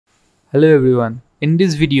Hello everyone, in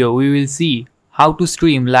this video we will see how to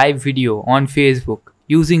stream live video on Facebook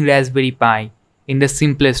using Raspberry Pi in the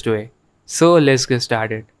simplest way. So let's get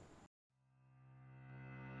started.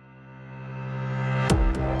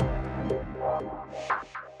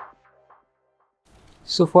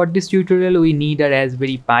 So for this tutorial we need a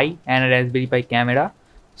Raspberry Pi and a Raspberry Pi camera.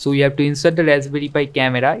 So we have to insert the Raspberry Pi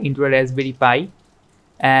camera into a Raspberry Pi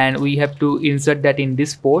and we have to insert that in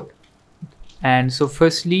this port. And so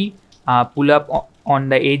firstly pull up on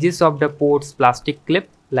the edges of the port's plastic clip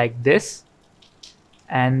like this,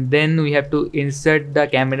 and then we have to insert the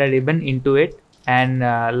camera ribbon into it and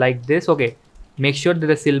like this. Okay, make sure that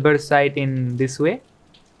the silver side in this way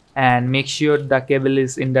and make sure the cable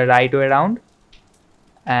is in the right way around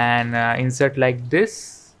and insert like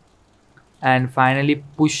this, and finally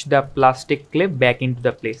push the plastic clip back into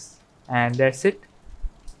the place, and that's it.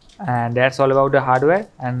 And that's all about the hardware.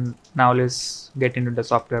 And now let's get into the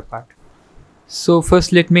software part. So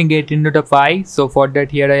first let me get into the Pi. So for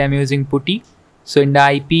that here I am using putty. So in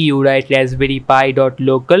the IP you write raspberry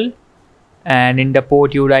pi.local and in the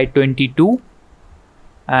port you write 22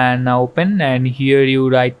 and now open, and here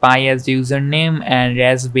you write pi as the username and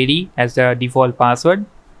raspberry as the default password.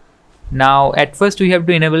 Now at first we have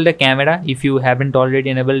to enable the camera if you haven't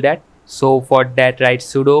already enabled that. So for that write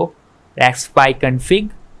sudo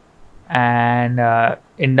raspi-config and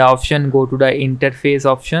in the option go to the interface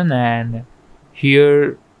option, and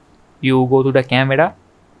here you go to the camera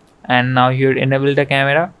and now here enable the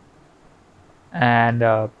camera, and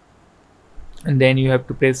then you have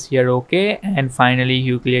to press here OK, and finally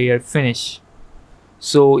you clear your finish.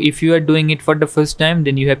 So if you are doing it for the first time,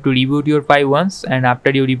 then you have to reboot your Pi once, and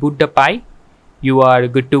after you reboot the Pi you are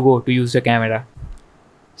good to go to use the camera.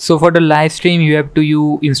 So for the live stream you have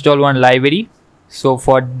to install one library. So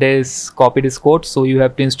for this, copy this code. So you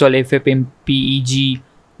have to install ffmpeg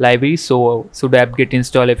library. So sudo apt-get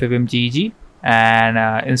install ffmpeg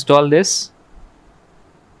and install this.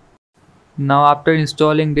 Now after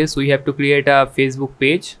installing this we have to create a Facebook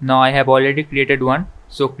page. Now I have already created one.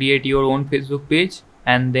 So create your own Facebook page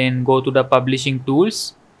and then go to the publishing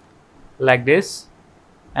tools like this,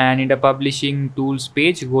 and in the publishing tools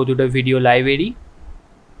page go to the video library,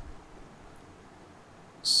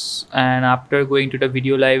 and after going to the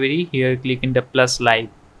video library here click in the plus live.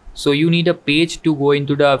 So you need a page to go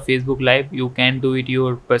into the Facebook live. You can do it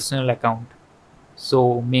your personal account.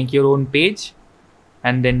 So make your own page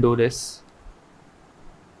and then do this.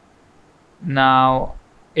 Now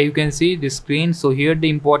you can see this screen. So here the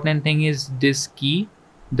important thing is this key,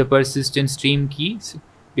 the persistent stream key,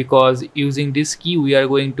 because using this key we are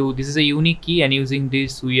going to, this is a unique key, and using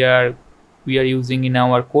this we are using in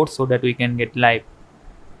our code so that we can get live.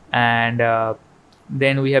 And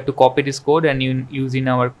then we have to copy this code and use in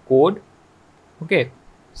our code. Okay,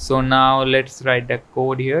 so now let's write the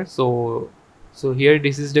code here. So here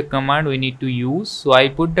this is the command we need to use. So I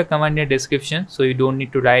put the command in the description, so you don't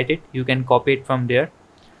need to write it, you can copy it from there.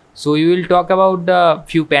 So we will talk about the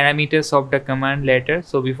few parameters of the command later.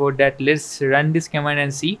 So before that let's run this command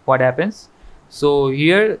and see what happens. So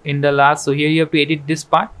here in the last, so here you have to edit this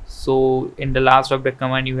part. So in the last of the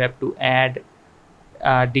command you have to add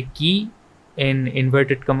the key in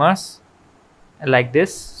inverted commas like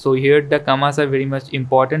this. So here the commas are very much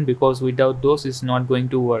important because without those it's not going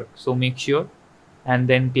to work. So make sure, and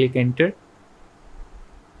then click enter.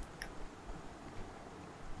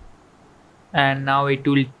 And now it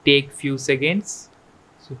will take few seconds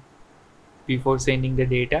before sending the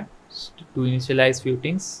data to initialize few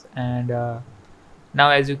things. And now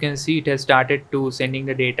as you can see it has started to sending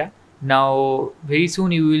the data. Now very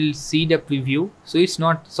soon you will see the preview. So it's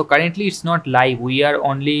not, so currently it's not live, we are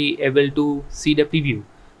only able to see the preview.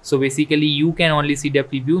 So basically you can only see the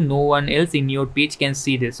preview, no one else in your page can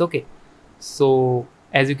see this. Okay, so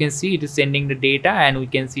as you can see it is sending the data and we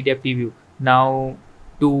can see the preview. Now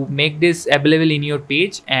to make this available in your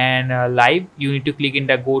page and live, you need to click in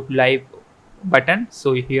the go to live button.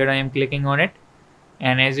 So here I am clicking on it,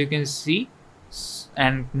 and as you can see,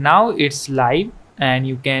 and now it's live and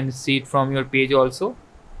you can see it from your page also.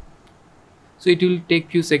 So it will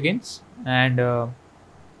take few seconds, and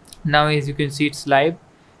now as you can see it's live,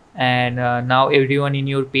 and now everyone in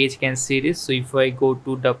your page can see this. So if I go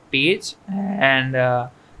to the page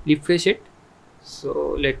and refresh it,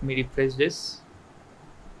 so let me refresh this,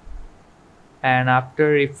 and after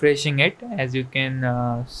refreshing it, as you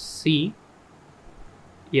can see,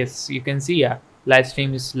 yes, you can see, yeah, live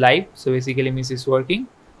stream is live. So basically means it's working.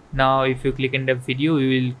 Now if you click in the video,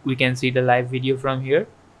 we can see the live video from here.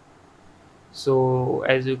 So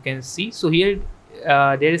as you can see, so here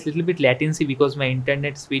there is little bit latency because my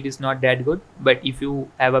internet speed is not that good, but if you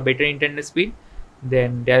have a better internet speed,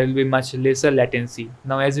 then there will be much lesser latency.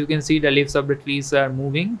 Now as you can see, the leaves of the trees are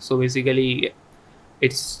moving, so basically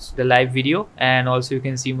it's the live video, and also you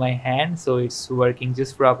can see my hand, so it's working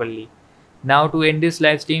just properly. Now to end this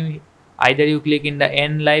live stream, either you click in the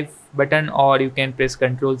end live button or you can press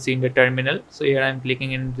Ctrl C in the terminal. So here I'm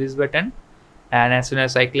clicking in this button, and as soon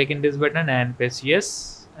as I click in this button and press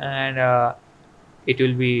yes, and it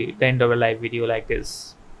will be the end of a live video like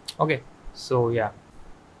this. Okay, so yeah.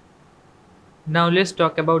 Now let's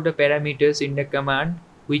talk about the parameters in the command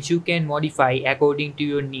which you can modify according to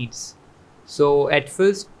your needs. So at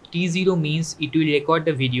first, T0 means it will record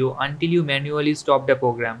the video until you manually stop the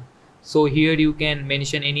program. So here you can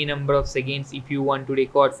mention any number of seconds if you want to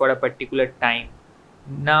record for a particular time.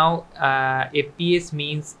 Now FPS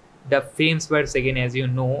means the frames per second, as you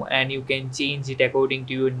know, and you can change it according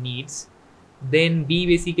to your needs. Then B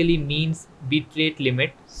basically means bitrate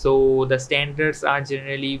limit. So the standards are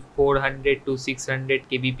generally 400 to 600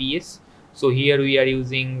 kbps. So here we are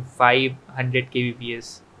using 500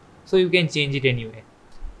 kbps. So you can change it anyway.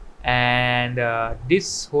 And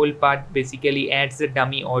this whole part basically adds a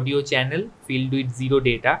dummy audio channel filled with zero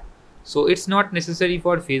data. So it's not necessary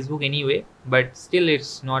for Facebook anyway, but still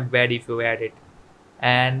it's not bad if you add it.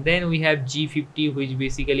 And then we have G50, which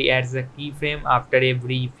basically adds a keyframe after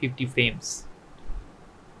every 50 frames.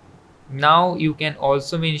 Now you can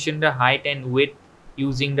also mention the height and width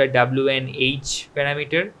using the W and H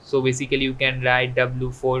parameter. So basically you can write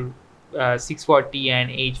W for 640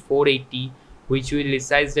 and H 480, which will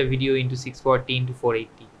resize the video into 640 into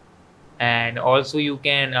 480. And also you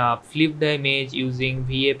can flip the image using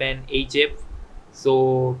VF and HF,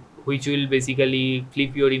 so which will basically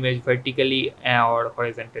flip your image vertically or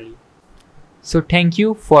horizontally. So thank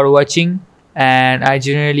you for watching, and I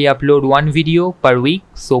generally upload one video per week,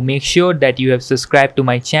 so make sure that you have subscribed to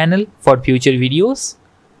my channel for future videos,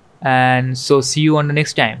 and so see you on the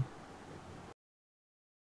next time.